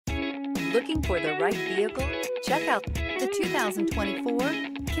Looking for the right vehicle? Check out the 2024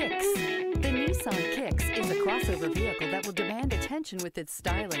 Kicks. The Nissan Kicks is a crossover vehicle that will demand attention with its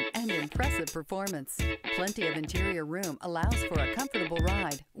styling and impressive performance. Plenty of interior room allows for a comfortable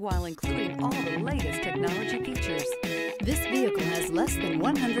ride while including all the latest technology features. This vehicle has less than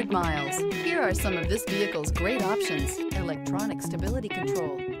 100 miles. Here are some of this vehicle's great options: electronic stability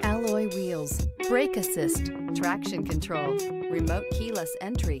control, alloy wheels, brake assist, traction control, remote keyless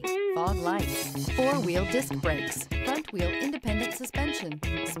entry, fog lights, four-wheel disc brakes, front-wheel independent suspension,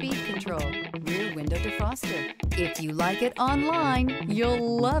 speed control, rear window defroster. If you like it online,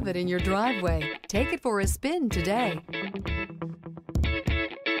 you'll love it in your driveway. Take it for a spin today.